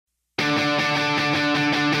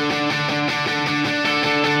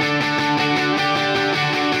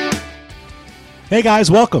Hey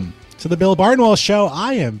guys, welcome to the Bill Barnwell Show.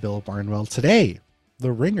 I am Bill Barnwell. Today,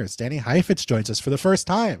 the Ringers, Danny Heifetz, joins us for the first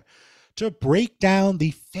time to break down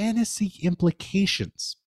the fantasy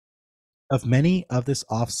implications of many of this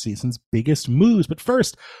offseason's biggest moves. But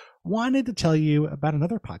first, wanted to tell you about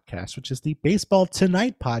another podcast, which is the Baseball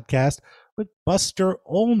Tonight podcast with Buster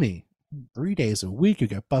Olney. 3 days a week, you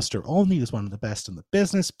get Buster Olney, who's one of the best in the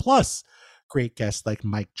business, plus great guests like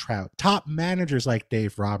Mike Trout, top managers like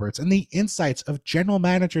Dave Roberts, and the insights of general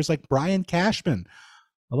managers like Brian Cashman,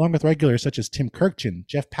 along with regulars such as Tim Kurkjian,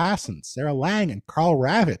 Jeff Passan, Sarah Lang, and Carl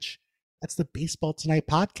Ravitch. That's the Baseball Tonight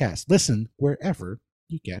podcast. Listen wherever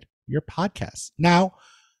you get your podcasts. Now,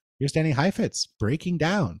 here's Danny Heifetz breaking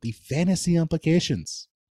down the fantasy implications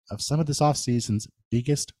of some of this offseason's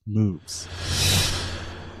biggest moves.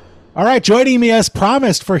 All right, joining me as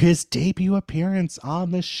promised for his debut appearance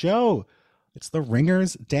on the show, it's the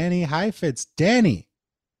Ringers, Danny Heifetz. Danny,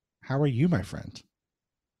 how are you, my friend?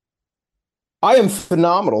 I am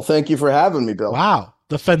phenomenal. Thank you for having me, Bill. Wow,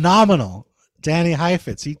 the phenomenal Danny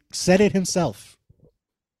Heifetz. He said it himself.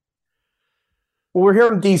 Well, we're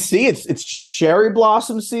here in D.C. It's cherry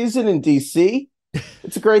blossom season in D.C.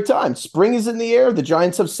 It's a great time. Spring is in the air. The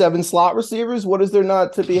Giants have 7 slot receivers. What is there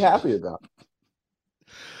not to be happy about?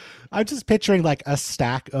 I'm just picturing like a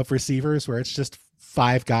stack of receivers where it's just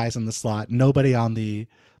 5 guys in the slot, nobody on the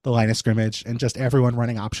line of scrimmage, and just everyone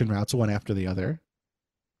running option routes one after the other.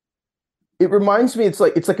 It reminds me, it's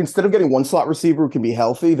like instead of getting 1 slot receiver who can be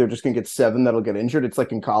healthy, they're just going to get 7 that'll get injured. It's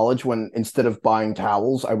like in college when instead of buying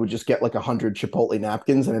towels, I would just get like 100 Chipotle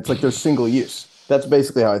napkins, and it's like they're single use. That's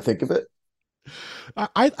basically how I think of it.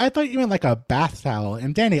 I thought you meant like a bath towel.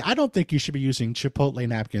 And Danny, I don't think you should be using Chipotle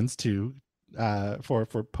napkins for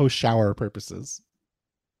post shower purposes.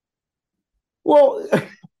 Well,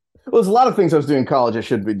 there's a lot of things I was doing in college I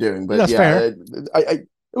shouldn't be doing, but that's fair. It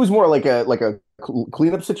was more like a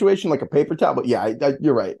cleanup situation, like a paper towel. But yeah,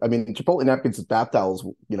 you're right. I mean, Chipotle napkins and bath towels,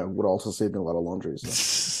 would also save me a lot of laundry. So.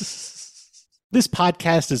 This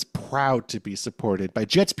podcast is proud to be supported by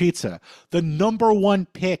Jets Pizza, the #1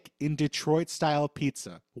 pick in Detroit-style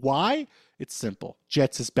pizza. Why? It's simple.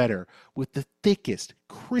 Jets is better. With the thickest,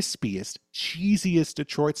 crispiest, cheesiest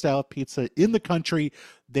Detroit-style pizza in the country,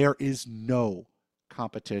 there is no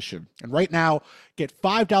competition. And right now, get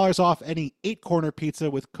 $5 off any 8-corner pizza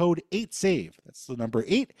with code 8SAVE. That's the number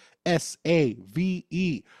 8,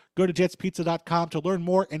 SAVE. Go to jetspizza.com to learn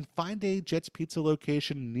more and find a Jets Pizza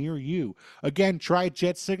location near you. Again, try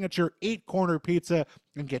Jet's signature 8-corner pizza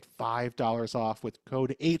and get $5 off with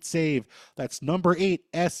code 8SAVE. That's number 8,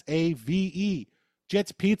 SAVE.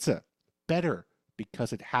 Jets Pizza. Better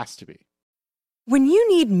because it has to be. When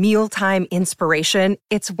you need mealtime inspiration,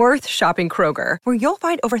 it's worth shopping Kroger, where you'll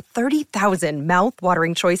find over 30,000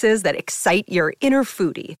 mouth-watering choices that excite your inner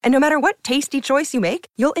foodie. And no matter what tasty choice you make,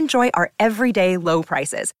 you'll enjoy our everyday low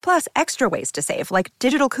prices, plus extra ways to save, like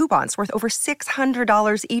digital coupons worth over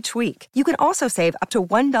 $600 each week. You can also save up to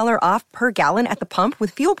 $1 off per gallon at the pump with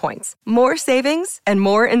fuel points. More savings and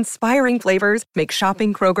more inspiring flavors make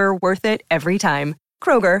shopping Kroger worth it every time.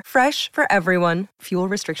 Kroger, fresh for everyone. Fuel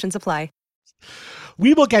restrictions apply.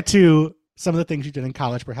 We will get to some of the things you did in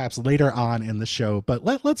college perhaps later on in the show, but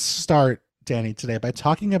let's start, Danny, today by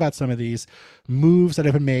talking about some of these moves that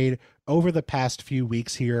have been made over the past few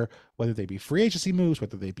weeks here, whether they be free agency moves,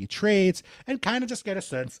 whether they be trades, and kind of just get a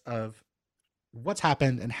sense of what's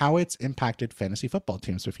happened and how it's impacted fantasy football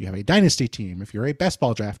teams. So if you have a dynasty team, if you're a best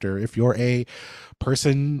ball drafter, if you're a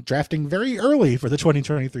person drafting very early for the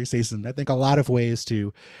 2023 season, I think a lot of ways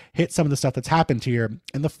to hit some of the stuff that's happened here.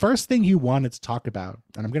 And the first thing you wanted to talk about,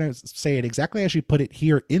 and I'm going to say it exactly as you put it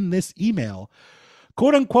here in this email,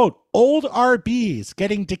 quote unquote, old RBs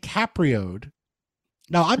getting DiCaprio'd.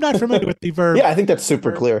 Now, I'm not familiar with the verb. Yeah, I think that's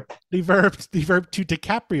super clear. The verb to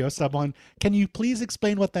DiCaprio someone. Can you please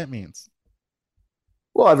explain what that means?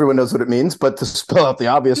 Well, everyone knows what it means, but to spell out the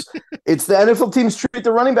obvious, it's the NFL teams treat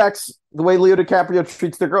the running backs the way Leo DiCaprio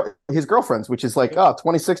treats his girlfriends, which is like,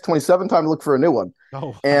 26, 27, time to look for a new one.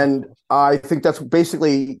 Oh. And I think that's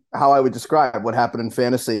basically how I would describe what happened in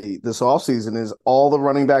fantasy this offseason is all the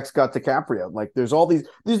running backs got DiCaprio. Like there's all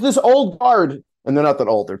this old guard, and they're not that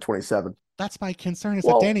old. They're 27. That's my concern is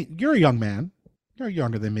that, Danny, you're a young man. You're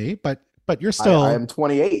younger than me, but you're still... I am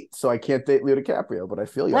 28, so I can't date Leo DiCaprio, but I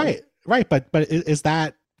feel young. Right. But is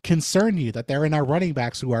that concern you that there are now running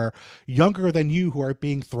backs who are younger than you who are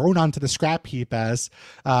being thrown onto the scrap heap as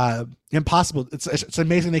impossible? It's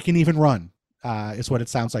amazing they can even run, is what it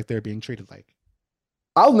sounds like they're being treated like.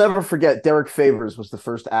 I'll never forget Derek Favors was the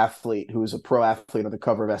first athlete who was a pro athlete on the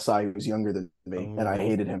cover of SI who was younger than me, and I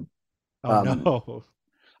hated him. No.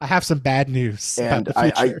 I have some bad news. And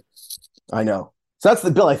I know. So that's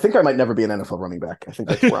the bill. I think I might never be an NFL running back. I think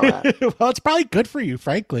that's where I'm at. Well, it's probably good for you,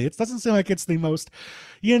 frankly. It doesn't seem like it's the most,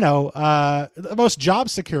 the most job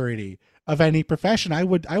security of any profession. I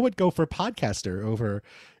would go for podcaster over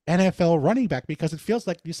NFL running back, because it feels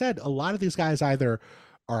like you said a lot of these guys either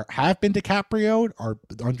have been DiCaprio'd, are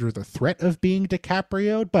under the threat of being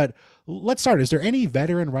DiCaprio'd. But let's start. Is there any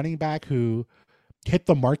veteran running back who hit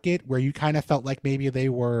the market where you kind of felt like maybe they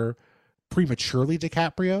were prematurely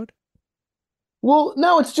DiCaprio'd? Well,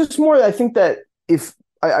 no, it's just more. I think that if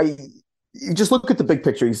I you just look at the big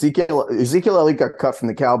picture, Ezekiel Elliott got cut from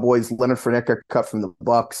the Cowboys. Leonard Fournette got cut from the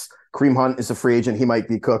Bucks. Kareem Hunt is a free agent. He might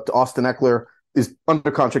be cooked. Austin Eckler is under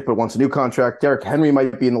contract but wants a new contract. Derrick Henry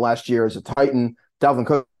might be in the last year as a Titan. Dalvin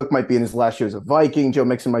Cook might be in his last year as a Viking. Joe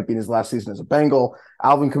Mixon might be in his last season as a Bengal.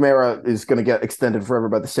 Alvin Kamara is going to get extended forever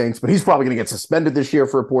by the Saints, but he's probably going to get suspended this year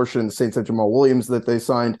for a portion. The Saints have Jamal Williams that they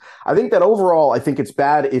signed. I think that overall, I think it's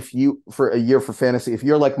bad if you, for a year for fantasy, if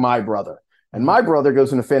you're like my brother, and my brother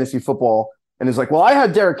goes into fantasy football and is like, well, I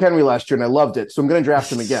had Derrick Henry last year and I loved it, so I'm going to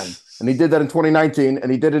draft him again. And he did that in 2019,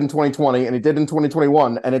 and he did it in 2020, and he did it in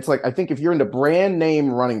 2021. And it's like, I think if you're into brand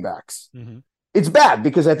name running backs, it's bad,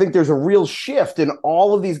 because I think there's a real shift in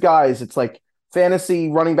all of these guys. It's like fantasy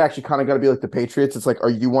running backs, you kind of got to be like the Patriots. It's like,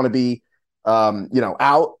 you want to be,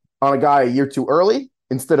 out on a guy a year too early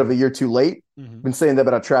instead of a year too late. I've been saying that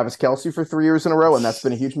about Travis Kelce for 3 years in a row, and that's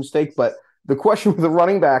been a huge mistake. But the question with the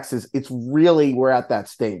running backs is, we're at that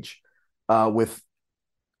stage with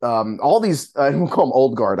all these, I don't call them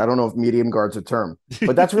old guard. I don't know if medium guard's a term,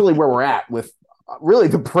 but that's really where we're at with really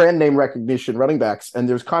the brand name recognition running backs. And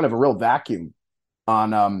there's kind of a real vacuum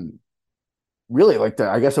on really, like,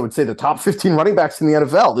 I guess I would say the top 15 running backs in the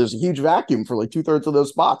NFL. There's a huge vacuum for like 2/3 of those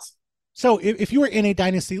spots. So if you were in a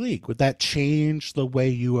dynasty league, would that change the way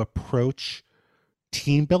you approach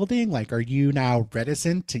team building? Like, are you now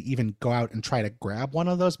reticent to even go out and try to grab one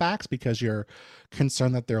of those backs because you're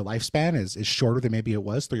concerned that their lifespan is shorter than maybe it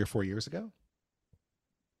was 3 or 4 years ago?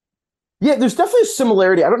 Yeah, there's definitely a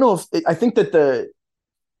similarity. I don't know if I think that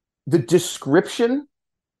the description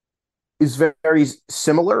is very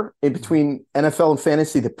similar in between NFL and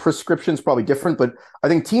fantasy. The prescription is probably different, but I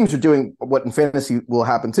think teams are doing what in fantasy will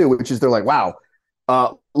happen too, which is they're like, wow,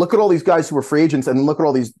 look at all these guys who were free agents, and look at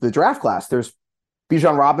all the draft class. There's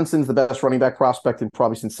Bijan Robinson's the best running back prospect and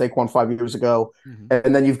probably since Saquon 5 years ago.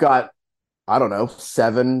 And then you've got, I don't know,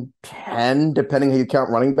 7, 10, depending how you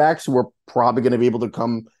count running backs, who are probably going to be able to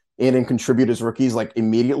come in and contribute as rookies like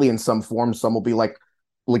immediately in some form. Some will be like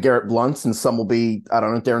LeGarrette Blount's, and some will be, I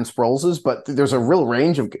don't know, Darren Sprouls's, but there's a real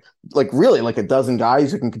range of really a dozen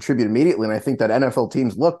guys who can contribute immediately. And I think that NFL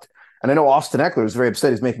teams looked, and I know Austin Eckler is very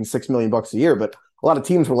upset he's making $6 million a year, but a lot of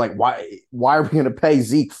teams were like, why are we going to pay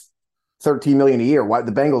Zeke $13 million a year? Why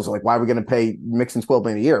the Bengals are like, why are we going to pay Mixon $12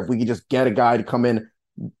 million a year? If we could just get a guy to come in,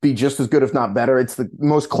 be just as good, if not better. It's the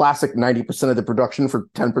most classic 90% of the production for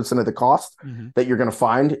 10% of the cost that you're going to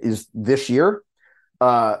find is this year.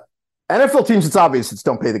 NFL teams, it's obvious it's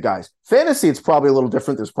don't pay the guys. Fantasy, it's probably a little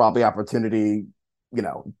different. There's probably opportunity,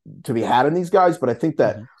 to be had in these guys. But I think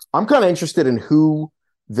that I'm kind of interested in who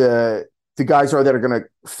the guys are that are going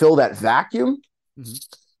to fill that vacuum.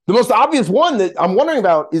 The most obvious one that I'm wondering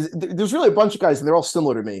about is there's really a bunch of guys, and they're all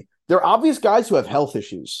similar to me. They're obvious guys who have health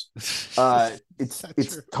issues.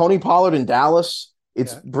 It's Tony Pollard in Dallas.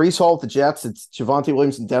 It's Breece Hall at the Jets. It's Javonte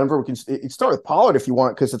Williams in Denver. We can start with Pollard if you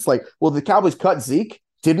want, because it's like, well, the Cowboys cut Zeke,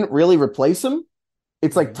 didn't really replace him.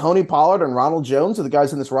 It's like Tony Pollard and Ronald Jones are the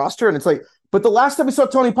guys in this roster. And it's like, but the last time we saw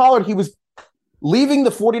Tony Pollard, he was leaving the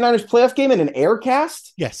 49ers playoff game in an air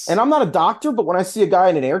cast. Yes. And I'm not a doctor, but when I see a guy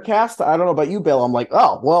in an air cast, I don't know about you, Bill, I'm like,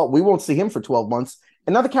 oh, well, we won't see him for 12 months.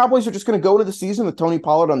 And now the Cowboys are just going to go to the season with Tony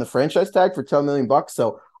Pollard on the franchise tag for $10 million.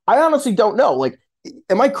 So I honestly don't know. Like,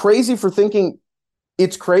 am I crazy for thinking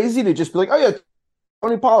it's crazy to just be like, oh yeah,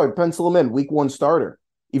 Tony Pollard, pencil him in, week 1 starter,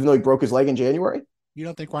 even though he broke his leg in January? You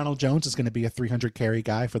don't think Ronald Jones is going to be a 300 carry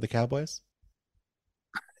guy for the Cowboys?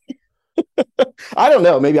 I don't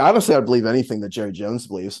know. Maybe honestly, I'd believe anything that Jerry Jones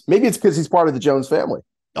believes. Maybe it's because he's part of the Jones family.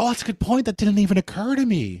 Oh, that's a good point. That didn't even occur to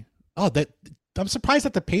me. I'm surprised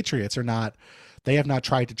that the Patriots they have not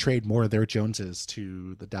tried to trade more of their Joneses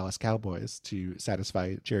to the Dallas Cowboys to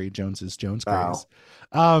satisfy Jerry Jones's Jones craze.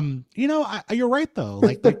 Wow. You're right though.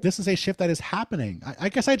 Like this is a shift that is happening. I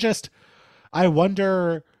guess I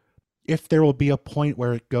wonder if there will be a point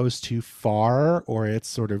where it goes too far, or it's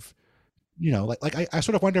sort of, I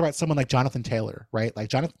sort of wonder about someone like Jonathan Taylor, right? Like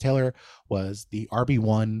Jonathan Taylor was the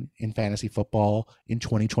RB1 in fantasy football in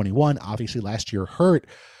 2021. Obviously last year hurt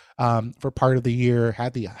for part of the year,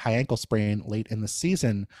 had the high ankle sprain late in the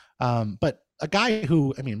season. But a guy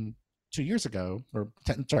who, 20 years ago,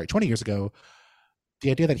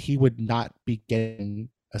 the idea that he would not be getting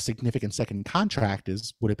a significant second contract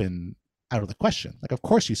would have been out of the question. Like, of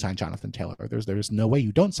course you sign Jonathan Taylor. There's no way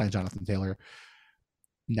you don't sign Jonathan Taylor.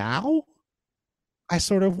 Now, I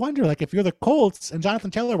sort of wonder, like, if you're the Colts and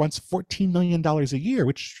Jonathan Taylor wants $14 million a year,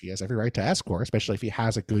 which he has every right to ask for, especially if he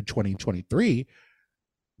has a good 2023,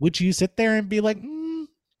 would you sit there and be like,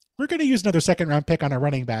 we're going to use another second round pick on a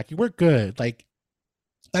running back? We're good. Like,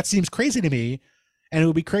 that seems crazy to me, and it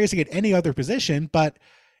would be crazy at any other position, but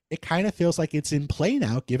it kind of feels like it's in play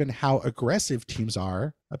now, given how aggressive teams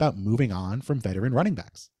are about moving on from veteran running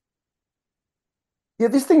backs. Yeah,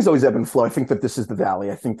 these things always ebb and flow. I think that this is the Valley.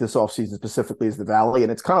 I think this offseason specifically is the Valley,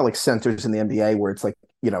 and it's kind of like centers in the NBA where it's like,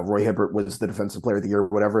 Roy Hibbert was the defensive player of the year or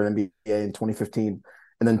whatever in NBA in 2015,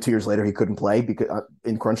 and then 2 years later he couldn't play because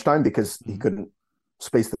in crunch time because he couldn't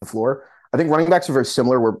space the floor. I think running backs are very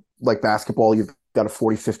similar where, like basketball, you've got a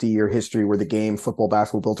 40, 50-year history where the game, football,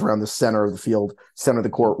 basketball, built around the center of the field, center of the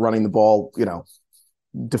court, running the ball,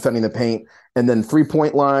 defending the paint, and then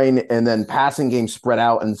 3-point line, and then passing game spread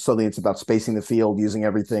out, and suddenly it's about spacing the field, using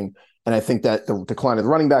everything. And I think that the decline of the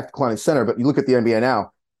running back, decline of the center, but you look at the NBA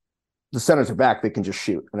now, the centers are back, they can just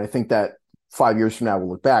shoot. And I think that 5 years from now, we'll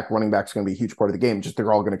look back, running back's going to be a huge part of the game, just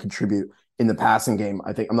they're all going to contribute in the passing game.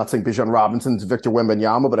 I think, I'm not saying Bijan Robinson's Victor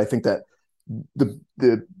Wembanyama, but I think that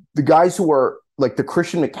the guys who are like the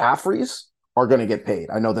Christian McCaffreys are going to get paid.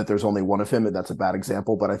 I know that there's only one of him, and that's a bad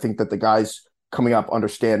example, but I think that the guys coming up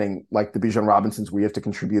understanding like the Bijan Robinsons, where you have to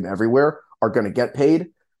contribute everywhere, are going to get paid.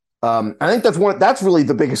 I think that's really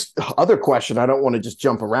the biggest other question. I don't want to just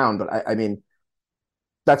jump around, but I mean,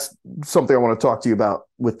 that's something I want to talk to you about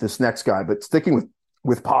with this next guy. But sticking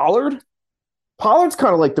with Pollard's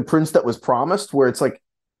kind of like the prince that was promised, where it's like,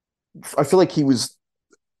 I feel like he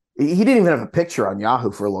didn't even have a picture on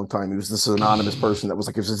Yahoo for a long time. He was this anonymous person that was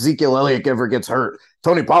like, if Ezekiel Elliott ever gets hurt,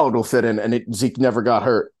 Tony Pollard will fit in, and Zeke never got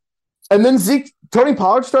hurt. And then Tony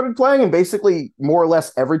Pollard started playing, and basically more or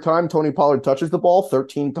less every time Tony Pollard touches the ball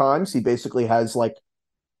 13 times, he basically has like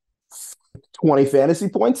 20 fantasy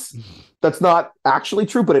points. That's not actually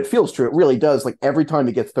true, but it feels true. It really does. Like every time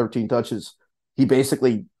he gets 13 touches, he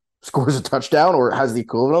basically scores a touchdown or has the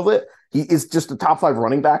equivalent of it. He is just a top 5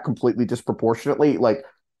 running back completely disproportionately, like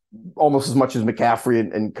almost as much as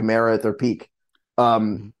McCaffrey and Kamara at their peak.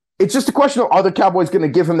 It's just a question of, are the Cowboys going to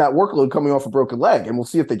give him that workload coming off a broken leg? And we'll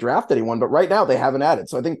see if they draft anyone. But right now they haven't added.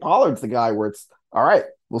 So I think Pollard's the guy where it's, all right,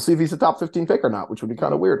 we'll see if he's a top 15 pick or not, which would be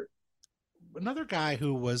kind of weird. Another guy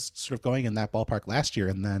who was sort of going in that ballpark last year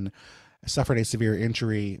and then suffered a severe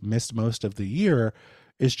injury, missed most of the year,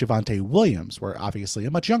 is Javonte Williams, where obviously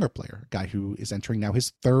a much younger player, a guy who is entering now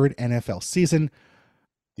his 3rd NFL season.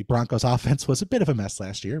 The Broncos offense was a bit of a mess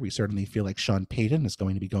last year. We certainly feel like Sean Payton is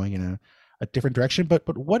going to be going in a different direction.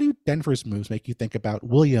 But what do Denver's moves make you think about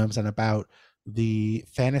Williams and about the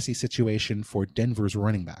fantasy situation for Denver's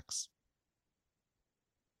running backs?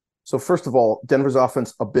 So first of all, Denver's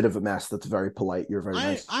offense, a bit of a mess. That's very polite. You're very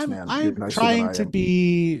nice, man. I'm trying to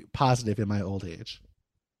be positive in my old age.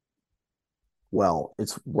 Well,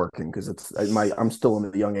 it's working because I'm still in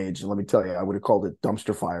the young age, and let me tell you, I would have called it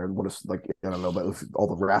dumpster fire and would have, like, I don't know, but all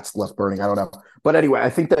the rats left burning, I don't know. But anyway, I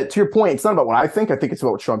think that to your point, it's not about what I think it's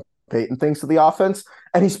about what Sean Payton thinks of the offense,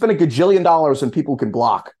 and he spent $1 gajillion and people can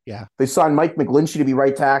block. Yeah, they signed Mike McGlinchey to be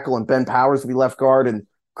right tackle and Ben Powers to be left guard, and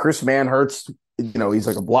Chris Manhertz, he's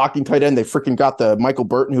like a blocking tight end. They freaking got the Michael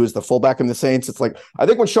Burton, who is the fullback in the Saints. It's like, I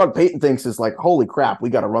think what Sean Payton thinks is like, holy crap, we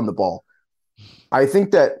got to run the ball. I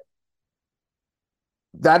think that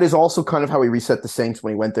is also kind of how he reset the Saints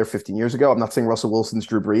when he went there 15 years ago. I'm not saying Russell Wilson's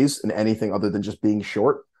Drew Brees in anything other than just being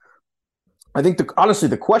short. I think honestly,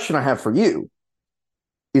 the question I have for you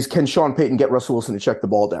is, can Sean Payton get Russell Wilson to check the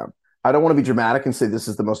ball down? I don't want to be dramatic and say this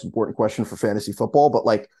is the most important question for fantasy football, but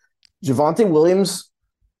like Javonte Williams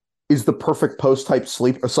is the perfect post-type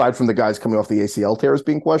sleep, aside from the guys coming off the ACL tears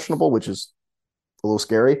being questionable, which is a little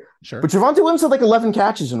scary. Sure. But Javonte Williams had like 11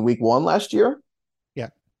 catches in week 1 last year. Yeah.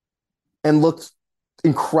 And looked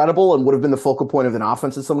incredible and would have been the focal point of an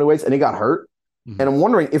offense in so many ways, and he got hurt. Mm-hmm. And I'm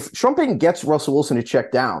wondering if Sean Payton gets Russell Wilson to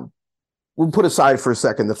check down, we'll put aside for a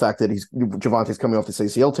second the fact that Javonte's coming off this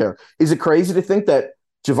ACL tear. Is it crazy to think that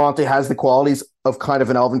Javonte has the qualities of kind of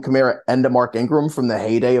an Alvin Kamara and a Mark Ingram from the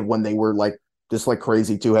heyday of when they were like this like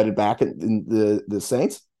crazy two-headed back in the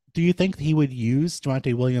Saints? Do you think he would use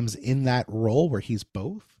Javonte Williams in that role where he's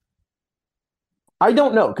both? I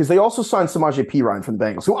don't know, because they also signed Samaje Perine from the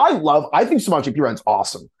Bengals, who I love. I think Samaje Perine's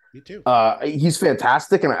awesome. Me too. He's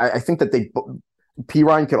fantastic, and I think that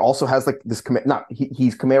Perine could also has like this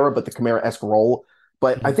he's Kamara, but the Kamara-esque role.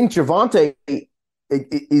 But I think Javonte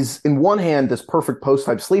is in one hand this perfect post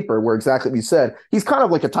type sleeper where exactly what you said, he's kind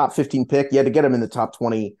of like a top 15 pick. You had to get him in the top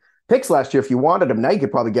 20 picks last year if you wanted him. Now you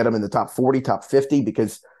could probably get him in the top 40, top 50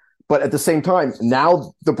 but at the same time,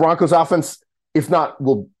 now the Broncos offense, if not,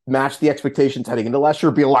 will match the expectations heading into last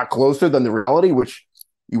year, be a lot closer than the reality, which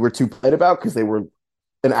you were too polite about because they were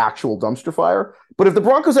an actual dumpster fire. But if the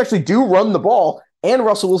Broncos actually do run the ball and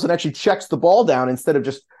Russell Wilson actually checks the ball down instead of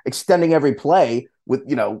just extending every play with,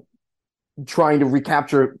 trying to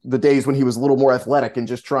recapture the days when he was a little more athletic and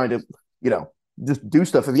just trying to, just do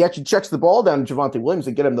stuff. If he actually checks the ball down to Javonte Williams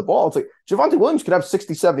and get him the ball, it's like Javonte Williams could have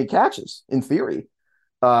 60, 70 catches in theory,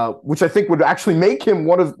 which I think would actually make him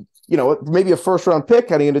one of, maybe a first round pick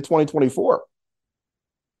heading into 2024.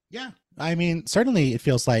 Yeah. I mean, certainly it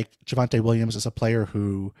feels like Javonte Williams is a player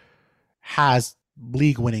who has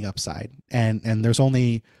league winning upside. And there's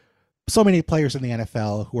only so many players in the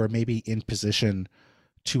NFL who are maybe in position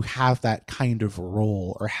to have that kind of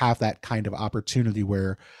role or have that kind of opportunity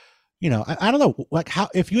where, I don't know, like how,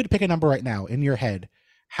 if you had to pick a number right now in your head,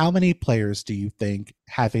 how many players do you think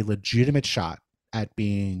have a legitimate shot at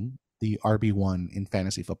being the RB1 in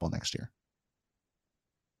fantasy football next year?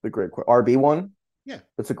 The great RB1? Yeah.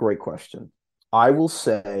 That's a great question. I will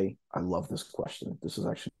say, I love this question. This is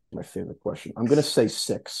actually my favorite question. I'm going to say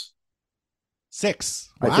 6. 6.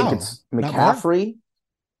 Wow. I think it's McCaffrey.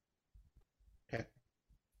 Okay.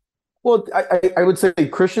 Well, I would say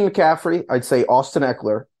Christian McCaffrey. I'd say Austin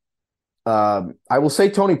Eckler. I will say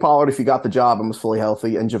Tony Pollard if he got the job and was fully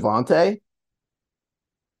healthy, and Javonte.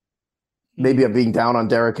 Maybe I'm being down on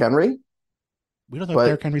Derrick Henry. We don't know if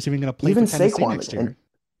Derrick Henry's even going to play for Tennessee next year.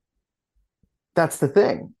 That's the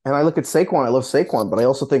thing. And I look at Saquon. I love Saquon, but I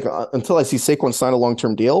also think until I see Saquon sign a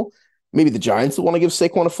long-term deal, maybe the Giants will want to give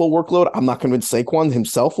Saquon a full workload. I'm not convinced Saquon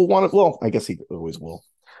himself will want it. Well, I guess he always will.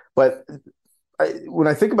 But when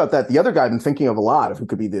I think about that, the other guy I've been thinking of a lot, of who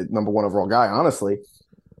could be the number 1 overall guy, honestly,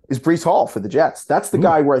 is Breece Hall for the Jets. That's the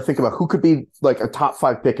guy where I think about who could be like a top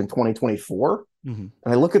 5 pick in 2024. Mm-hmm.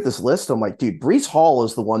 And I look at this list, I'm like, dude, Breece Hall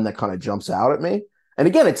is the one that kind of jumps out at me. And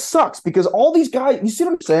again, it sucks because all these guys, you see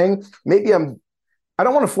what I'm saying? Maybe I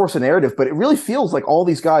don't want to force a narrative, but it really feels like all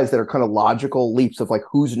these guys that are kind of logical leaps of like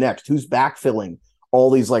who's next, who's backfilling all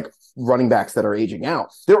these like running backs that are aging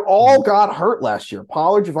out. They're all got hurt last year.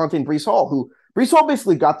 Pollard, Javonte, and Breece Hall, Breece Hall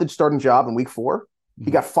basically got the starting job in week 4. He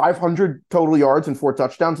got 500 total yards and 4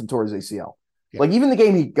 touchdowns and tore his ACL. Yeah. Like even the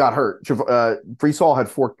game he got hurt, Breece Hall had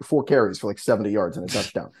four carries for like 70 yards and a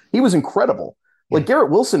touchdown. He was incredible. Yeah. Like Garrett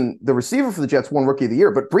Wilson, the receiver for the Jets, won Rookie of the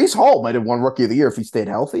Year, but Breece Hall might have won Rookie of the Year if he stayed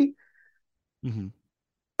healthy. Mm-hmm.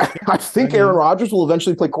 I think Aaron Rodgers will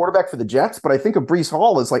eventually play quarterback for the Jets, but I think of Breece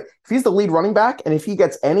Hall as like, if he's the lead running back and if he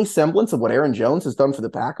gets any semblance of what Aaron Jones has done for the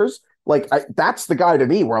Packers, like that's the guy to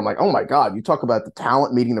me where I'm like, oh my God, you talk about the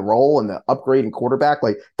talent meeting the role and the upgrade in quarterback.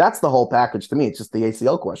 Like that's the whole package to me. It's just the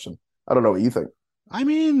ACL question. I don't know what you think. I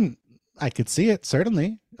mean, I could see it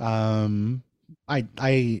certainly.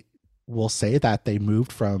 I will say that they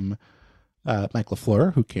moved from Mike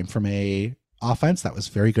LaFleur, who came from a offense that was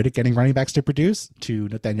very good at getting running backs to produce, to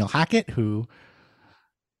Nathaniel Hackett, who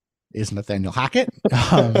is Nathaniel Hackett.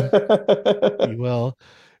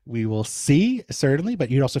 We will see, certainly,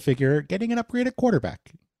 but you'd also figure getting an upgraded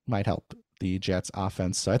quarterback might help the Jets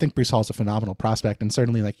offense. So I think Breece Hall is a phenomenal prospect, and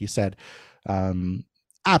certainly, like you said,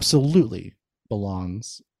 absolutely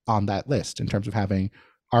belongs on that list in terms of having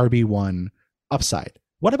RB1 upside.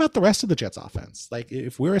 What about the rest of the Jets offense? Like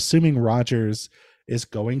if we're assuming Rodgers is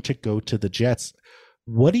going to go to the Jets,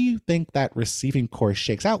 what do you think that receiving core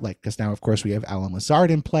shakes out like? Because now, of course, we have Allen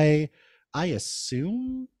Lazard in play. I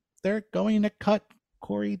assume they're going to cut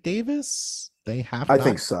Corey Davis. I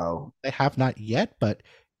think so. They have not yet, but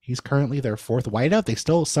he's currently their 4th wideout. They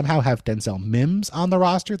still somehow have Denzel Mims on the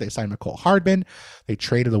roster. They signed Mecole Hardman. They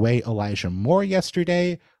traded away Elijah Moore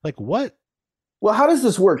yesterday. Like what? Well, how does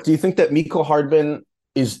this work? Do you think that Mecole Hardman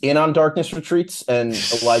is in on darkness retreats and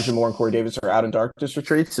Elijah Moore and Corey Davis are out in darkness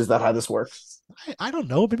retreats? Is that how this works? I don't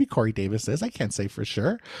know. Maybe Corey Davis is. I can't say for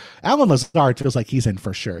sure. Allen Lazard feels like he's in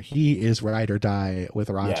for sure. He is ride or die with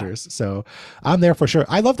Rodgers. Yeah. So I'm there for sure.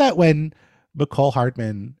 I love that when Mecole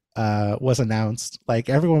Hardman was announced, like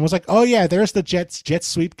everyone was like, oh yeah, there's the jet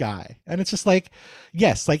sweep guy. And it's just like,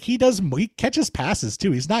 yes, like he catches passes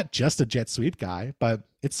too. He's not just a jet sweep guy, but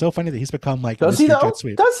it's so funny that he's become like Does Mr. he though? Jet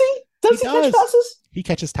Sweep. Does he? Does he catch passes? He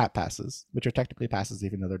catches tap passes, which are technically passes,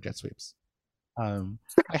 even though they're jet sweeps.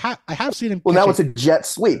 I have seen him. Well, now it's a jet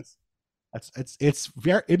sweep. It's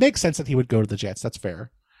very. It makes sense that he would go to the Jets. That's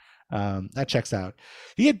fair. That checks out.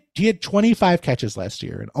 He had 25 catches last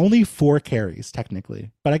year and only 4 carries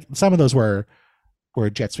technically, but some of those were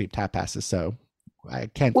jet sweep tap passes. So I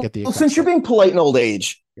can't Well, get the well, exact since you're quote. being polite in old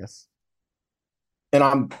age, Yes. and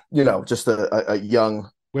I'm, just a young,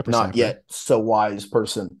 not Whippersnapper. yet so wise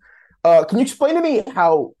person, can you explain to me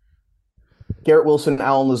how Garrett Wilson,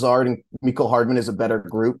 Alan Lazard, and Mecole Hardman is a better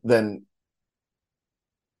group than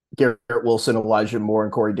Garrett Wilson, Elijah Moore,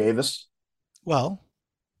 and Corey Davis? Well,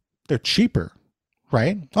 they're cheaper,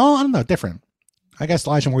 right? Oh, I don't know, different. I guess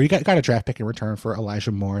Elijah Moore, you got a draft pick in return for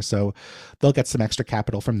Elijah Moore, so they'll get some extra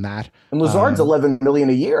capital from that. And Lazard's $11 million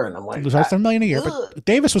a year, and I'm like, Lazard's $1 million a year, but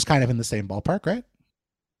Davis was kind of in the same ballpark, right?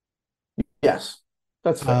 Yes,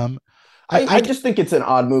 that's fair. I just think it's an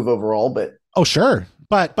odd move overall, but oh sure,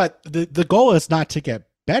 but the goal is not to get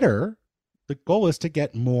better. The goal is to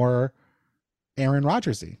get more Aaron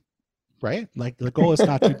Rodgersy, right? Like the goal is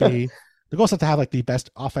not to be the goal is not to have like the best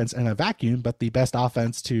offense in a vacuum, but the best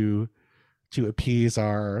offense to appease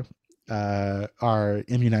our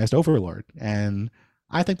immunized overlord, and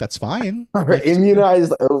I think that's fine. Our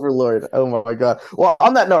immunized overlord. Oh my god. Well,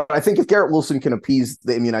 on that note, I think if Garrett Wilson can appease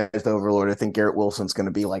the immunized overlord, I think Garrett Wilson's going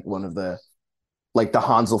to be like one of the, like the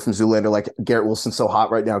Hansel from Zoolander, like Garrett Wilson's so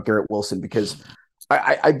hot right now, Garrett Wilson, because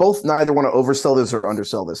I both neither want to oversell this or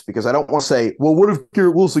undersell this, because I don't want to say, well, what if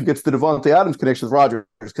Garrett Wilson gets the Davante Adams connection with Rodgers?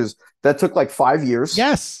 Because that took like 5 years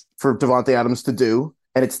for Davante Adams to do.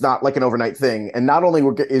 And it's not like an overnight thing. And not only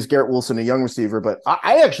is Garrett Wilson a young receiver, but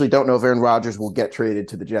I actually don't know if Aaron Rodgers will get traded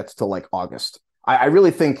to the Jets till like August. I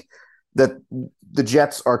really think that the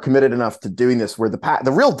Jets are committed enough to doing this, where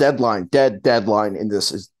the real deadline in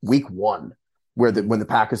this is week 1, where when the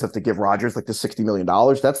Packers have to give Rodgers like the $60 million.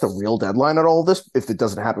 That's the real deadline on all of this if it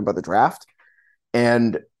doesn't happen by the draft.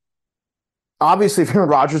 And obviously, if Aaron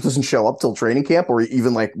Rodgers doesn't show up till training camp or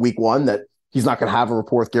even like week 1, that he's not going to have a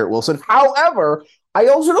rapport with Garrett Wilson. However, I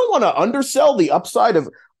also don't want to undersell the upside of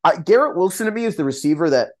Garrett Wilson. To me, is the receiver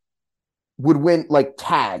that would win like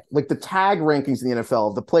the tag rankings in the NFL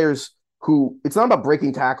of the players who, it's not about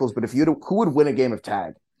breaking tackles, but who would win a game of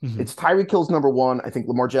tag? Mm-hmm. It's Tyreek Hill's number 1. I think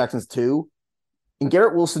Lamar Jackson's 2. And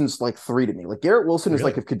Garrett Wilson's like 3 to me. Like Garrett Wilson is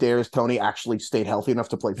like if Kadarius Toney actually stayed healthy enough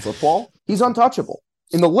to play football, he's untouchable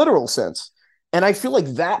in the literal sense. And I feel like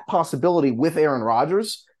that possibility with Aaron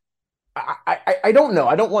Rodgers, I don't know.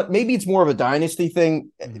 I don't want, maybe it's more of a dynasty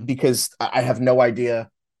thing because I have no idea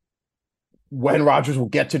when Rodgers will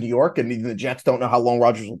get to New York, and even the Jets don't know how long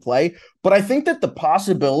Rodgers will play. But I think that the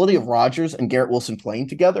possibility of Rodgers and Garrett Wilson playing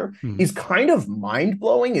together is kind of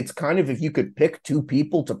mind-blowing. It's kind of, if you could pick 2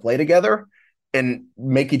 people to play together and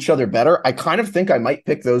make each other better, I kind of think I might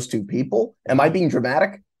pick those 2 people. Am I being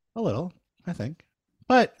dramatic? A little, I think.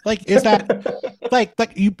 But like, is that like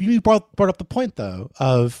you brought up the point though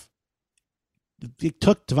of, it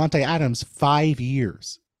took Davante Adams 5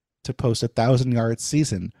 years to post 1,000-yard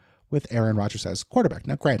season with Aaron Rodgers as quarterback.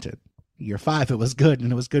 Now, granted, year 5 it was good,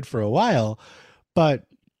 and it was good for a while, but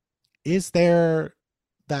is there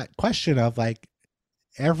that question of like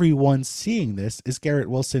everyone seeing this, is Garrett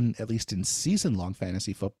Wilson, at least in season-long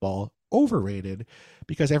fantasy football, overrated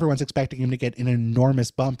because everyone's expecting him to get an enormous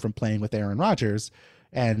bump from playing with Aaron Rodgers,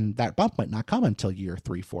 and that bump might not come until year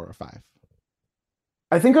 3, 4, or 5?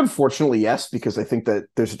 I think, unfortunately, yes, because I think that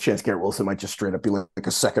there's a chance Garrett Wilson might just straight up be like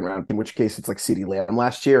a second round, in which case it's like CeeDee Lamb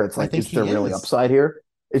last year. It's like, is there really upside here?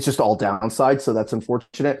 It's just all downside, so that's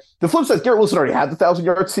unfortunate. The flip side, Garrett Wilson already had the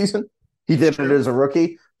 1,000-yard season. He did it as a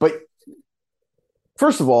rookie. But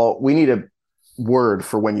first of all, we need a word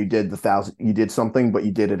for when you did the 1,000. You did something, but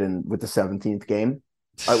you did it with the 17th game.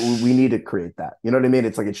 We need to create that. You know what I mean?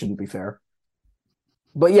 It's like, it shouldn't be fair.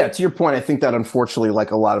 But yeah, to your point, I think that unfortunately,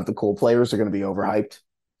 like a lot of the cool players are going to be overhyped.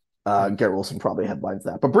 Garrett Wilson probably headlines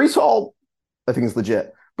that. But Breece Hall, I think, is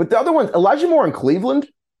legit. But the other one, Elijah Moore in Cleveland,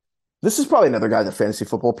 this is probably another guy that fantasy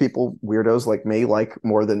football people, weirdos like me, like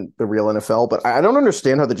more than the real NFL. But I don't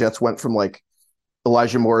understand how the Jets went from like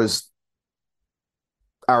Elijah Moore is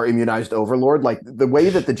our immunized overlord. Like the way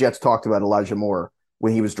that the Jets talked about Elijah Moore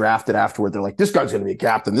when he was drafted afterward, they're like, this guy's going to be a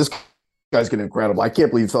captain. This guy's going to be incredible. I can't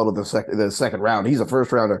believe he fell to the second round. He's a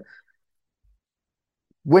first rounder.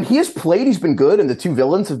 When he has played, he's been good, and the 2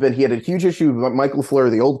 villains have been, he had a huge issue with Mike LaFleur,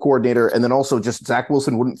 the old coordinator, and then also just Zach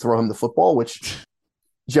Wilson wouldn't throw him the football, which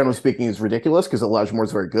generally speaking is ridiculous because Elijah Moore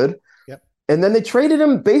is very good. Yep. And then they traded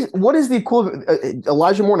him. What is the equivalent?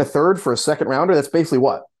 Elijah Moore in a third for a second rounder? That's basically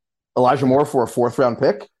what? Elijah Moore for a 4th round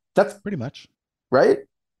pick? That's pretty much. Right?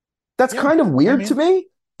 That's kind of weird to me.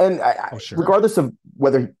 And regardless of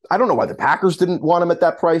whether, I don't know why the Packers didn't want him at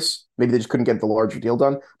that price. Maybe they just couldn't get the larger deal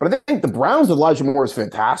done. But I think the Browns with Elijah Moore is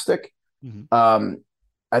fantastic. Mm-hmm.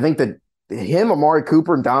 I think that him, Amari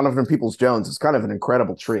Cooper, and Donovan Peoples-Jones is kind of an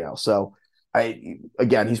incredible trio. So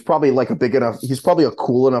he's probably like he's probably a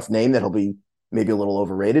cool enough name that he'll be maybe a little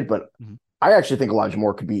overrated. But I actually think Elijah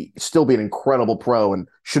Moore could still be an incredible pro and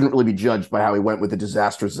shouldn't really be judged by how he went with the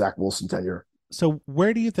disastrous Zach Wilson tenure. So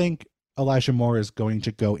where do you think Elijah Moore is going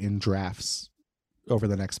to go in drafts over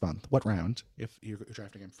the next month? What round, if you're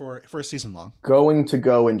drafting him for a season long? Going to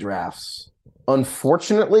go in drafts.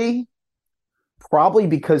 Unfortunately, probably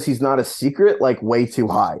because he's not a secret, like way too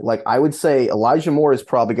high. Like I would say Elijah Moore is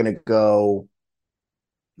probably going to go.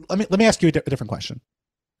 Let me ask you a different question.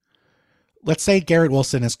 Let's say Garrett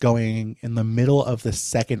Wilson is going in the middle of the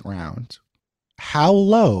second round. How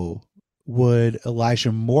low would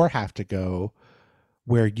Elijah Moore have to go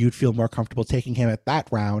where you'd feel more comfortable taking him at that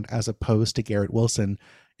round as opposed to Garrett Wilson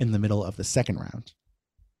in the middle of the second round?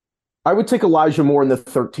 I would take Elijah Moore in the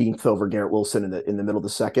 13th over Garrett Wilson in the middle of the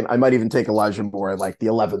second. I might even take Elijah Moore at like the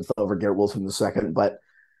 11th over Garrett Wilson in the second, but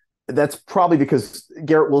that's probably because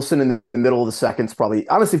Garrett Wilson in the middle of the second is probably,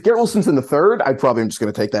 honestly, if Garrett Wilson's in the third, I probably am just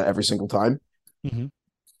going to take that every single time. Mm-hmm.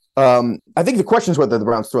 I think the question is whether the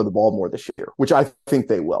Browns throw the ball more this year, which I think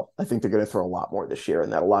they will. I think they're going to throw a lot more this year,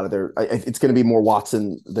 and that a lot of it's going to be more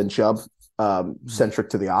Watson than Chubb centric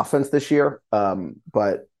to the offense this year.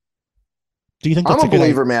 But do you think I'm a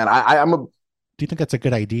believer, man? Do you think that's a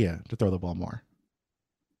good idea to throw the ball more?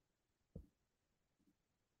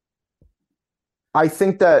 I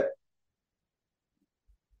think that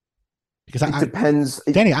because it depends.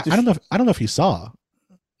 Danny, I don't know if you saw,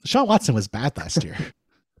 Deshaun Watson was bad last year.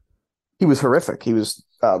 He was horrific. He was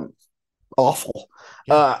awful.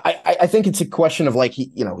 Yeah. I think it's a question of like he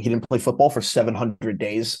didn't play football for 700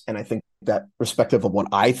 days, and I think that, respective of what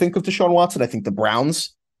I think of Deshaun Watson, I think the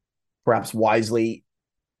Browns perhaps wisely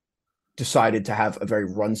decided to have a very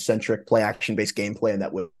run-centric, play-action-based game plan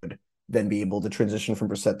that would then be able to transition from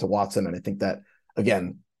Brissett to Watson. And I think that,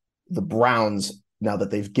 again, the Browns, now that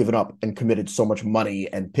they've given up and committed so much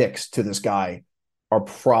money and picks to this guy, are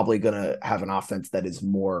probably going to have an offense that is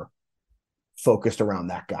more focused around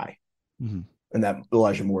that guy. Mm-hmm. And that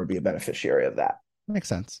Elijah Moore would be a beneficiary of that. Makes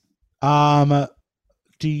sense. Do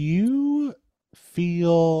you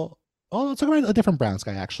feel... Oh, let's talk about a different Browns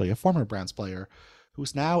guy, actually, a former Browns player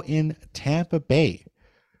who's now in Tampa Bay.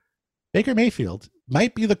 Baker Mayfield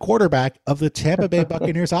might be the quarterback of the Tampa Bay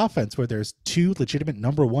Buccaneers offense, where there's two legitimate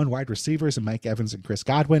number one wide receivers in Mike Evans and Chris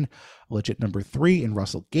Godwin, a legit number three in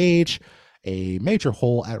Russell Gage, a major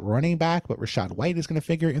hole at running back, but Rachaad White is going to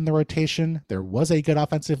figure in the rotation. There was a good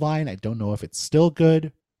offensive line. I don't know if it's still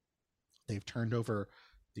good. They've turned over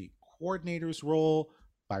the coordinator's role.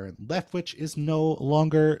 Byron Leftwich is no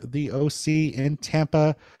longer the OC in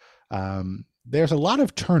Tampa. There's a lot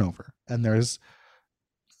of turnover, and there's,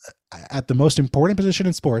 at the most important position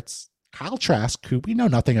in sports, Kyle Trask, who we know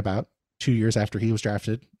nothing about 2 years after he was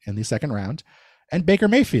drafted in the second round, and Baker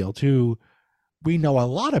Mayfield, who we know a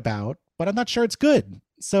lot about, but I'm not sure it's good.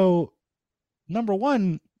 So, number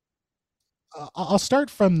one, I'll start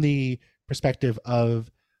from the perspective of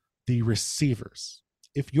the receivers.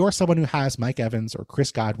 If you're someone who has Mike Evans or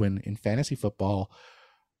Chris Godwin in fantasy football,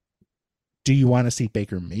 do you want to see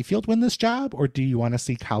Baker Mayfield win this job, or do you want to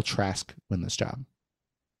see Kyle Trask win this job?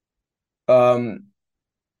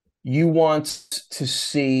 You want to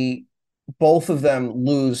see both of them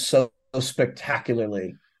lose so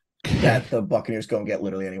spectacularly that the Buccaneers go and get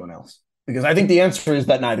literally anyone else. Because I think the answer is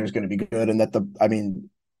that neither is going to be good, and that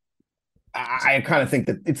I kind of think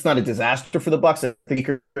that it's not a disaster for the Bucs. I think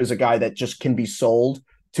Baker is a guy that just can be sold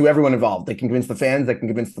to everyone involved. They can convince the fans, they can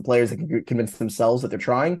convince the players, they can convince themselves that they're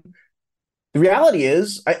trying. The reality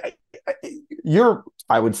is, you're,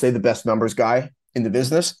 I would say, the best numbers guy in the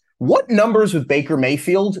business. What numbers with Baker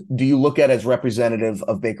Mayfield do you look at as representative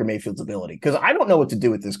of Baker Mayfield's ability? Because I don't know what to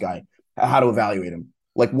do with this guy, how to evaluate him.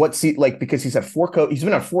 Because he's had he's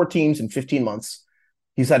been on 4 teams in 15 months.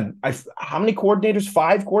 He's had how many coordinators?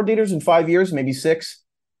 5 coordinators in 5 years, maybe 6.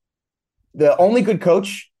 The only good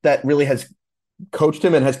coach that really has coached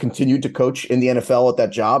him and has continued to coach in the NFL at that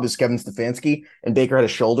job is Kevin Stefanski, and Baker had a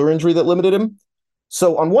shoulder injury that limited him.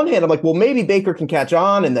 So on one hand, I'm like, well, maybe Baker can catch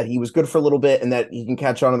on, and that he was good for a little bit, and that he can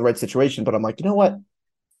catch on in the right situation. But I'm like, you know what?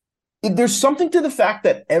 There's something to the fact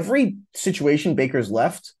that every situation Baker's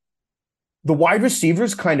left, the wide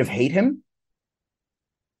receivers kind of hate him.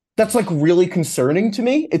 That's like really concerning to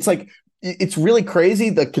me. It's like, it's really crazy,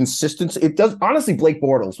 the consistency. It does. Honestly, Blake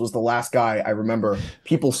Bortles was the last guy I remember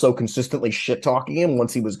people so consistently shit talking him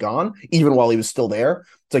once he was gone, even while he was still there.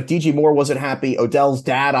 It's like DJ Moore wasn't happy. Odell's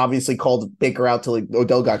dad obviously called Baker out till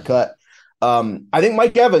Odell got cut. I think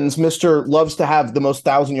Mike Evans, Mr. loves to have the most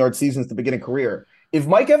 1,000-yard seasons at the beginning of career. If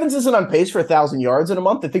Mike Evans isn't on pace for 1,000 yards in a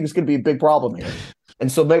month, I think it's going to be a big problem here.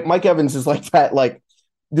 And so Mike Evans is like that, like,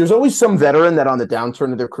 there's always some veteran that on the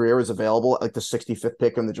downturn of their career is available at like the 65th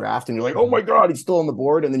pick in the draft. And you're like, oh my God, he's still on the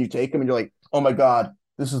board. And then you take him and you're like, oh my God,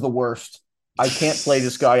 this is the worst. I can't play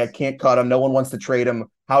this guy. I can't cut him. No one wants to trade him.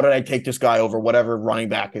 How did I take this guy over whatever running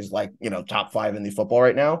back is like, top 5 in the football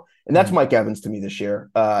right now? And that's Mike Evans to me this year.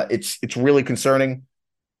 It's really concerning.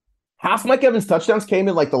 Half Mike Evans' touchdowns came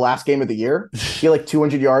in like the last game of the year. He had like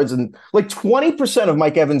 200 yards, and like 20% of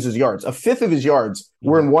Mike Evans' yards, a fifth of his yards,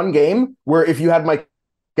 were in one game where if you had Mike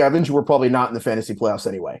Evans, you were probably not in the fantasy playoffs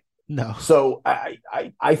anyway. No. So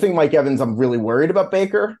I think Mike Evans, I'm really worried about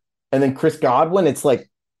Baker. And then Chris Godwin, it's like,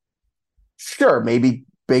 sure, maybe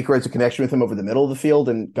Baker has a connection with him over the middle of the field,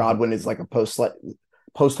 and Godwin is like a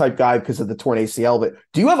post-type guy because of the torn ACL. But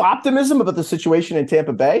do you have optimism about the situation in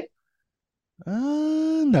Tampa Bay?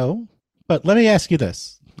 No. But let me ask you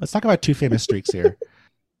this. Let's talk about 2 famous streaks here.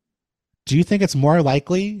 Do you think it's more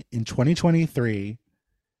likely in 2023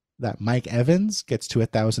 that Mike Evans gets to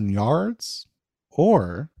 1,000 yards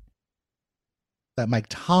or that Mike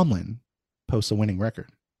Tomlin posts a winning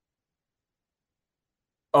record?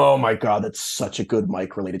 Oh my God, that's such a good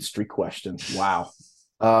Mike-related streak question. Wow.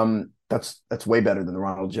 That's way better than the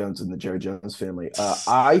Ronald Jones and the Jerry Jones family.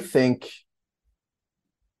 I think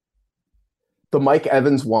the Mike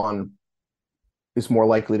Evans one is more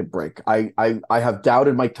likely to break. I have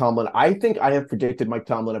doubted Mike Tomlin. I think I have predicted Mike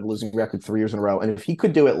Tomlin have a losing record 3 years in a row. And if he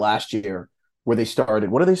could do it last year, where they started,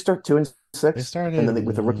 what did they start? 2-6? They started, and then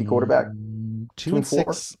with a rookie quarterback.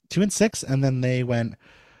 2-6, 2-6, and then they went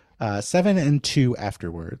 7-2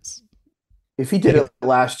 afterwards. If he did it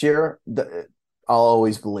last year, I'll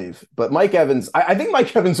always believe. But Mike Evans, I think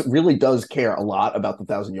Mike Evans really does care a lot about the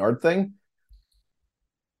 1,000-yard thing.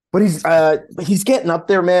 But he's getting up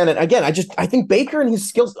there, man. And again, I think Baker and his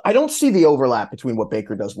skills, I don't see the overlap between what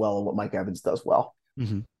Baker does well and what Mike Evans does well.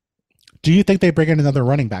 Mm-hmm. Do you think they bring in another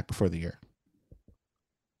running back before the year?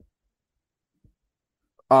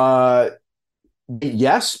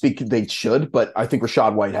 Yes, they should, but I think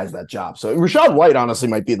Rachaad White has that job. So Rachaad White honestly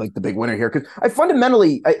might be like the big winner here, because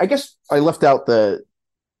I guess I left out the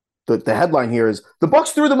headline here is the Bucs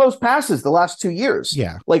threw the most passes the last 2 years.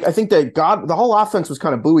 Yeah. Like I think that the whole offense was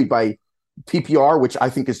kind of buoyed by PPR, which I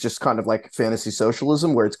think is just kind of like fantasy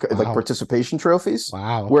socialism, where it's like participation trophies.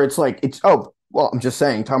 Wow. Where it's like, I'm just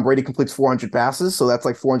saying Tom Brady completes 400 passes. So that's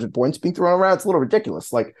like 400 points being thrown around. It's a little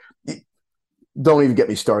ridiculous. Like, don't even get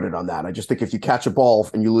me started on that. I just think if you catch a ball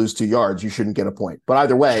and you lose 2 yards, you shouldn't get a point. But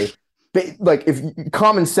either way, like if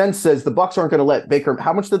common sense says the Bucs aren't going to let Baker,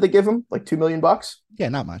 how much did they give him? Like $2 million? Yeah,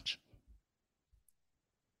 not much.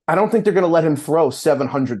 I don't think they're going to let him throw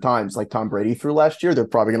 700 times like Tom Brady threw last year. They're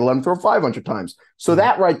probably going to let him throw 500 times. So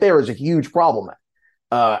that right there is a huge problem.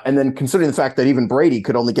 And then considering the fact that even Brady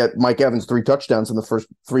could only get Mike Evans 3 touchdowns in the first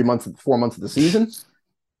 4 months of the season,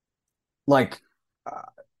 like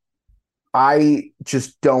I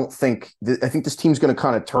just don't think I think this team's going to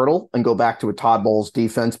kind of turtle and go back to a Todd Bowles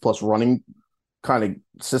defense plus running kind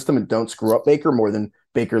of system and don't screw up Baker more than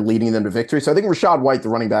Baker leading them to victory. So I think Rachaad White, the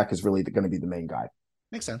running back, is really going to be the main guy.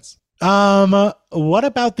 Makes sense. What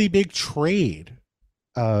about the big trade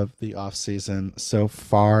of the offseason so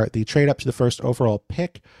far? The trade up to the first overall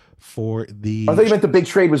pick for the... I thought you meant the big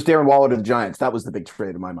trade was Darren Waller to the Giants. That was the big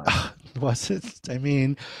trade in my mind. Was it? I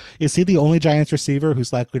mean, is he the only Giants receiver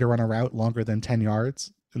who's likely to run a route longer than 10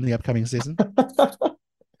 yards in the upcoming season?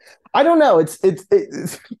 I don't know. It's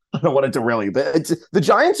I don't want to derail you, but the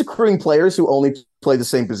Giants accruing players who only play the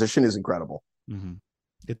same position is incredible. Mm-hmm.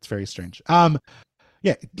 It's very strange.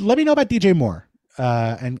 Yeah, let me know about DJ Moore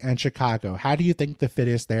and Chicago. How do you think the fit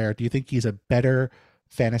is there? Do you think he's a better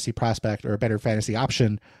fantasy prospect or a better fantasy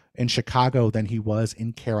option in Chicago than he was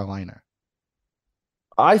in Carolina?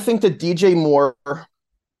 I think that DJ Moore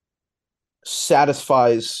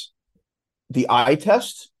satisfies the eye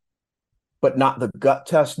test, but not the gut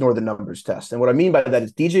test nor the numbers test. And what I mean by that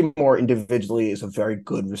is DJ Moore individually is a very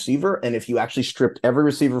good receiver. And if you actually stripped every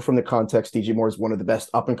receiver from the context, DJ Moore is one of the best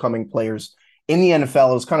up-and-coming players in the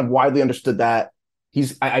NFL. It was kind of widely understood that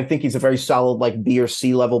I think he's a very solid like B or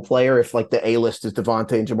C level player. If like the A list is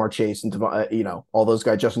Devontae and Jamar Chase and all those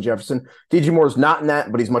guys, Justin Jefferson, DJ Moore is not in that,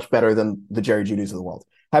 but he's much better than the Jerry Jeudy's of the world.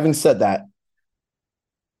 Having said that,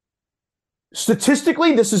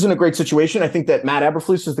 statistically, this isn't a great situation. I think that Matt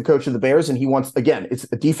Eberflus is the coach of the Bears, and he wants, again, it's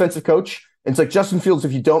a defensive coach. And it's like Justin Fields,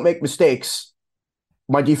 if you don't make mistakes,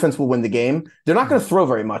 my defense will win the game. They're not going to throw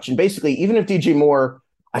very much. And basically, even if DJ Moore,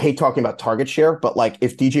 I hate talking about target share, but like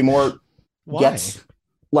if DJ Moore gets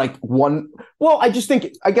like one, well, I just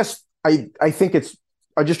think, I just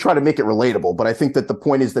try to make it relatable, but I think that the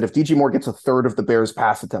point is that if DJ Moore gets a third of the Bears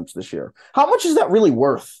pass attempts this year, how much is that really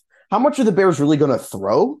worth? How much are the Bears really going to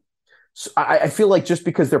throw? So I feel like just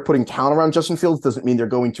because they're putting talent around Justin Fields doesn't mean they're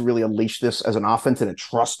going to really unleash this as an offense in a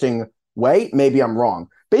trusting way. Maybe I'm wrong.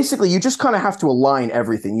 Basically, you just kind of have to align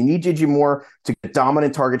everything. You need DJ Moore to get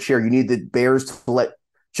dominant target share. You need the Bears to let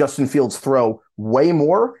Justin Fields throw way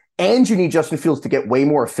more, and you need Justin Fields to get way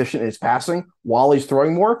more efficient in his passing while he's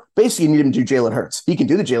throwing more. Basically, you need him to do Jalen Hurts. He can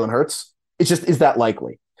do the Jalen Hurts. It's just, is that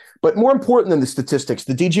likely? But more important than the statistics,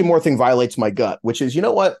 the DJ Moore thing violates my gut, which is, you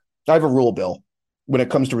know what? I have a rule, Bill, when it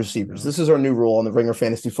comes to receivers. This is our new rule on the Ringer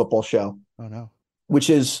Fantasy Football Show. Oh, no. Which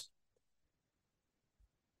is,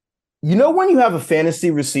 you know, when you have a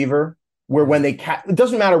fantasy receiver where when they it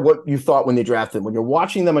doesn't matter what you thought when they drafted them, when you're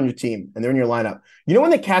watching them on your team and they're in your lineup, you know when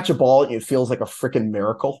they catch a ball and it feels like a freaking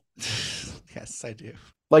miracle? Yes, I do.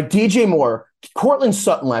 Like DJ Moore, Cortland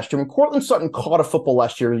Sutton last year. When Cortland Sutton caught a football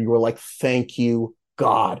last year, you were like, thank you,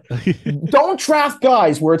 God. Don't draft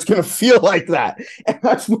guys where it's going to feel like that. And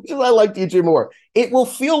as much as I like DJ Moore, it will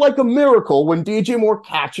feel like a miracle when DJ Moore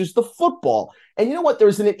catches the football. And you know what?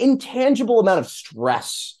 There's an intangible amount of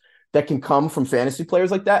stress that can come from fantasy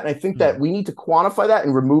players like that. And I think that we need to quantify that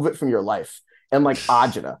and remove it from your life. And like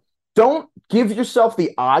agita. Don't give yourself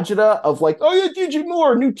the agita of like, oh yeah, DJ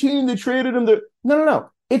Moore, new team, they traded him. No.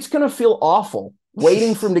 It's going to feel awful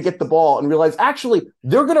waiting for him to get the ball and realize, actually,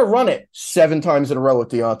 they're going to run it 7 times in a row with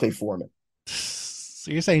D'Onta Foreman.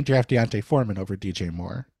 So you're saying draft D'Onta Foreman over DJ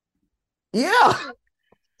Moore? Yeah.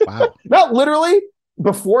 Wow. Not literally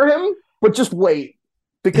before him, but just wait.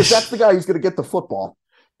 Because that's the guy who's going to get the football.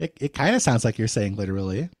 It kind of sounds like you're saying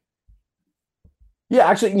literally. Yeah,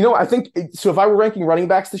 actually, you know, I think so. If I were ranking running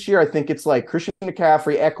backs this year, I think it's like Christian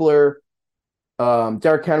McCaffrey, Eckler,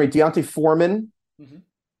 Derrick Henry, D'Onta Foreman,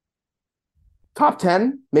 top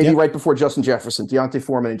 10, maybe right before Justin Jefferson. D'Onta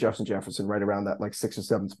Foreman and Justin Jefferson, right around that like 6 or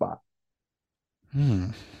 7 spot.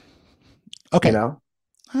 Okay, you know,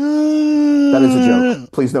 that is a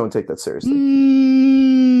joke. Please, no one take that seriously.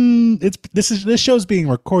 This show's being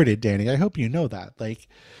recorded, Danny. I hope you know that. Like,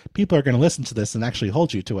 people are going to listen to this and actually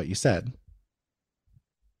hold you to what you said.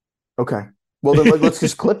 Okay. Well, then let's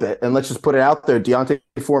just clip it and let's just put it out there. D'Onta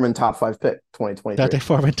Foreman, top 5 pick, 2023. D'Onta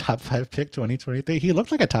Foreman, top 5 pick, 2023. He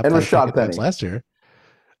looked like a top and 5 Rashad pick Penny last year.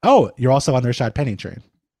 Oh, you're also on the Rashad Penny train.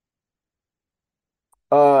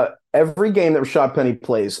 Every game that Rashad Penny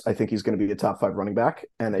plays, I think he's going to be a top 5 running back.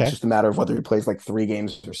 And it's just a matter of whether he plays like 3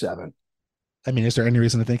 games or 7. I mean, is there any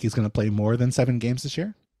reason to think he's going to play more than 7 games this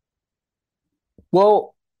year?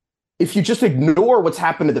 Well, if you just ignore what's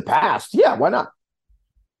happened in the past, yeah, why not?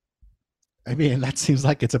 I mean, that seems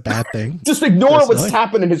like it's a bad thing. Just ignore what's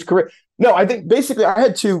happened in his career. No, I think basically I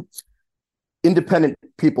had 2 independent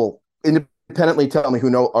people independently tell me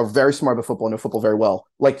who are very smart about football and know football very well.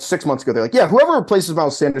 Like 6 months ago, they're like, yeah, whoever replaces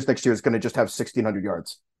Miles Sanders next year is going to just have 1,600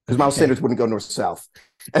 yards because Miles Sanders wouldn't go north-south.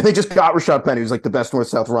 And they just got Rashad Penny, who's like the best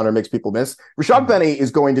north-south runner, makes people miss. Rashad Penny is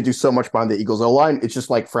going to do so much behind the Eagles O-line. It's just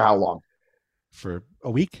like, for how long? For a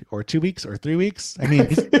week or 2 weeks or 3 weeks? I mean,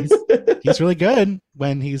 he's really good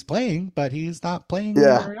when he's playing, but he's not playing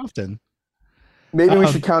very often. Maybe we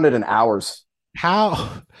should count it in hours.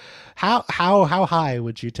 How high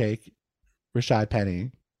would you take Rashad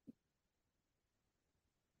Penny?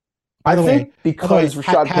 By the way, because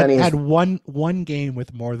Rashad Penny had one game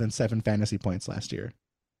with more than 7 fantasy points last year.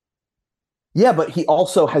 Yeah, but he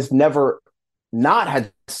also has never not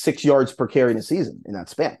had 6 yards per carry in a season in that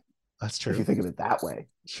span. That's true. If you think of it that way.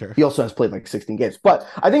 Sure. He also has played like 16 games. But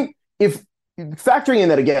I think if factoring in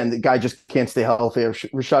that, again, the guy just can't stay healthy.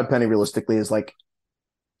 Rashad Penny realistically is like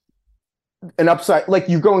an upside. Like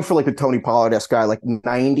you're going for like a Tony Pollard-esque guy, like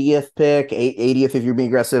 90th pick, 80th if you're being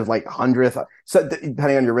aggressive, like 100th. So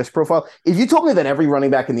depending on your risk profile. If you told me that every running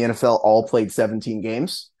back in the NFL all played 17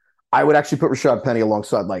 games, I would actually put Rashad Penny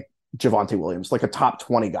alongside like Javonte Williams, like a top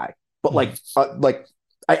 20 guy. But like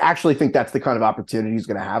I actually think that's the kind of opportunity he's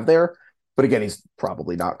going to have there. But again, he's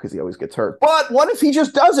probably not because he always gets hurt. But what if he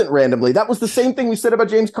just doesn't randomly? That was the same thing we said about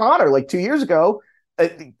James Conner like 2 years ago.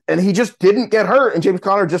 And he just didn't get hurt. And James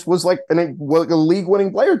Conner just was like a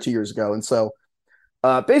league-winning player 2 years ago. And so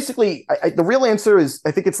basically, the real answer is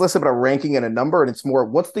I think it's less about a ranking and a number. And it's more,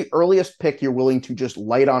 what's the earliest pick you're willing to just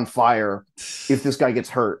light on fire if this guy gets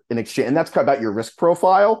hurt in exchange? And that's about your risk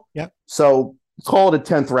profile. Yeah. So call it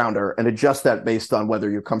a 10th rounder and adjust that based on whether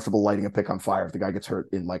you're comfortable lighting a pick on fire if the guy gets hurt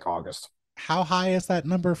in like August. How high is that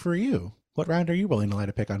number for you? What round are you willing to light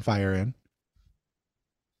a pick on fire in?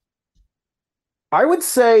 I would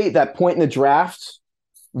say that point in the draft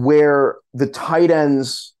where the tight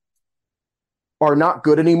ends are not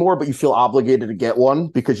good anymore, but you feel obligated to get one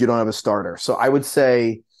because you don't have a starter. So I would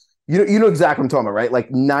say, you know exactly what I'm talking about, right? Like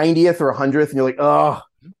 90th or 100th, and you're like, oh,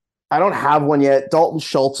 I don't have one yet. Dalton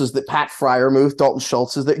Schultz is the Pat Fryermuth. Dalton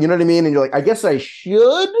Schultz is that, you know what I mean? And you're like, I guess I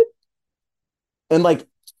should. And like,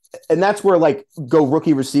 and that's where like go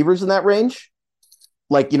rookie receivers in that range.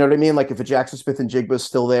 Like, you know what I mean? Like if a Jackson Smith and Jigba is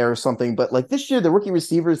still there or something. But like this year, the rookie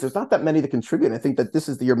receivers, there's not that many to contribute. I think that this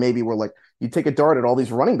is the year maybe where like you take a dart at all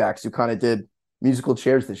these running backs who kind of did musical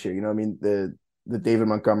chairs this year. You know what I mean? The David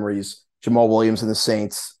Montgomerys, Jamal Williams and the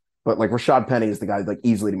Saints. But like Rashad Penny is the guy that like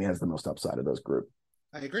easily to me has the most upside of those group.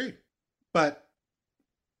 I agree. But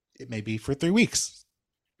it may be for 3 weeks.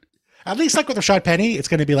 At least like with Rashad Penny, it's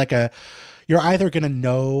going to be like you're either going to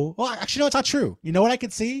know, well, actually, no, it's not true. You know what I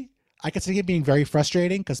could see? I could see it being very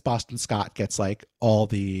frustrating because Boston Scott gets like all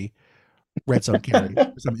the red zone carries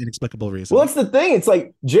for some inexplicable reason. Well, that's the thing. It's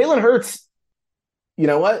like Jalen Hurts, you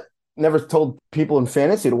know what? Never told people in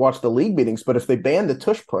fantasy to watch the league meetings, but if they ban the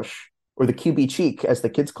tush push or the QB cheek, as the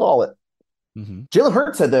kids call it, Jalen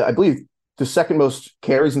Hurts had I believe, the second most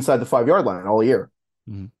carries inside the 5-yard line all year.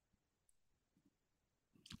 Mm-hmm.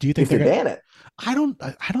 Do you think they ban it? I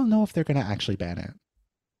don't know if they're going to actually ban it.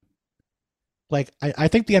 Like, I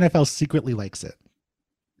think the NFL secretly likes it.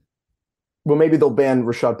 Well, maybe they'll ban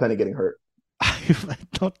Rashad Penny getting hurt. I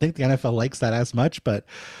don't think the NFL likes that as much, but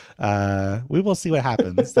we will see what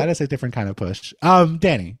happens. That is a different kind of push.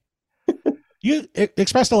 Danny, you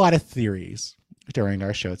expressed a lot of theories during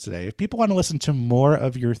our show today. If people want to listen to more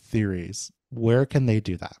of your theories, where can they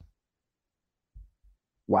do that?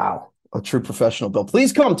 Wow. A true professional, Bill.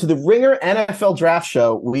 Please come to the Ringer NFL Draft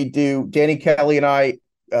Show. We do, Danny Kelly and I,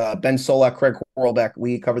 Ben Solak, Craig Horlbeck,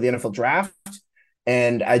 we cover the NFL Draft.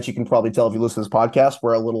 And as you can probably tell if you listen to this podcast,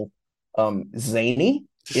 we're a little zany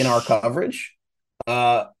in our coverage.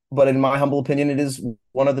 But in my humble opinion, it is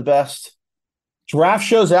one of the best draft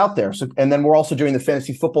shows out there. So, and then we're also doing the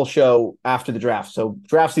fantasy football show after the draft. So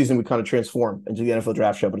draft season, we kind of transform into the NFL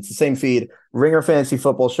Draft Show, but it's the same feed. Ringer Fantasy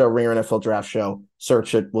Football Show, Ringer NFL Draft Show.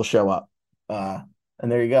 Search it, will show up.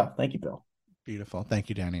 And there you go. Thank you, Bill. Beautiful. Thank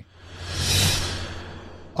you, Danny.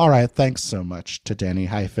 All right. Thanks so much to Danny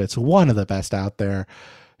Heifetz, one of the best out there.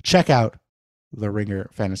 Check out the Ringer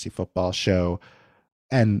Fantasy Football Show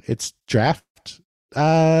and its draft.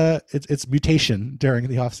 It's mutation during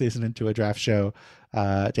the offseason into a draft show.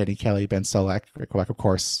 Danny Kelly, Ben Solak, Rick Quack, of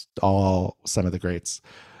course, all some of the greats.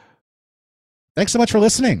 Thanks so much for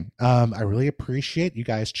listening. I really appreciate you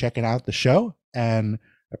guys checking out the show and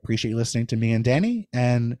appreciate you listening to me and Danny,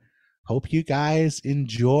 and hope you guys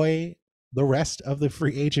enjoy the rest of the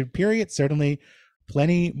free agent period. Certainly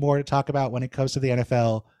plenty more to talk about when it comes to the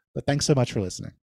NFL, but thanks so much for listening.